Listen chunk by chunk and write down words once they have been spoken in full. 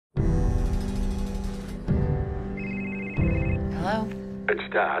Hello?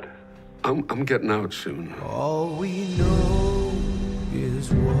 It's Dad. I'm getting out soon. All we know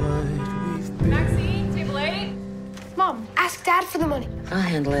is what we've been. Maxine, table 8? Mom, ask Dad for the money. I'll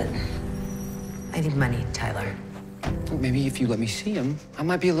handle it. I need money, Tyler. Maybe if you let me see him, I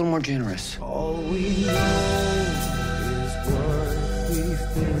might be a little more generous. All we know is what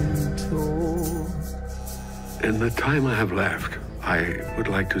we've been told. In the time I have left, I would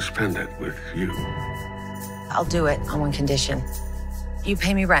like to spend it with you. I'll do it on one condition. You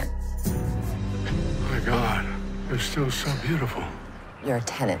pay me rent. My God, you're still so beautiful. You're a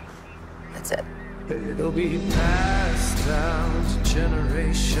tenant. That's it. It'll be passed down to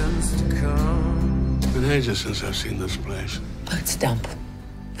generations to come. It's been ages since I've seen this place. It's a dump.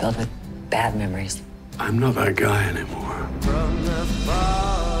 Filled with bad memories. I'm not that guy anymore. From the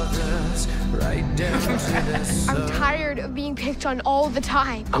fathers right down to the son. I'm tired of being picked on all the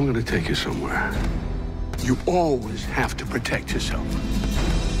time. I'm gonna take you somewhere. You always have to protect yourself.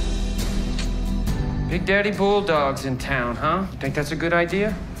 Big Daddy Bulldog's in town, huh? Think that's a good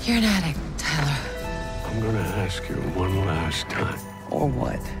idea? You're an addict, Tyler. I'm gonna ask you one last time. Or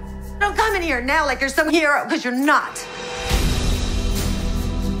what? Don't come in here now like you're some hero, because you're not.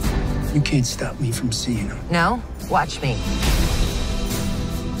 You can't stop me from seeing him. No? Watch me.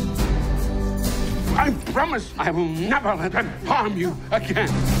 I promise I will never let them harm you again.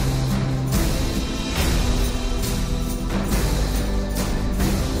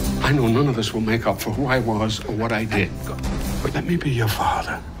 I know none of this will make up for who I was or what I did. But let me be your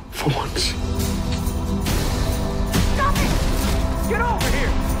father for once. Stop it! Get over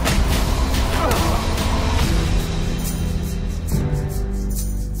here!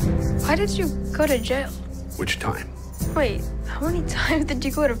 Why did you go to jail? Which time? Wait, how many times did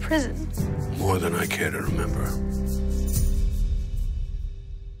you go to prison? More than I care to remember.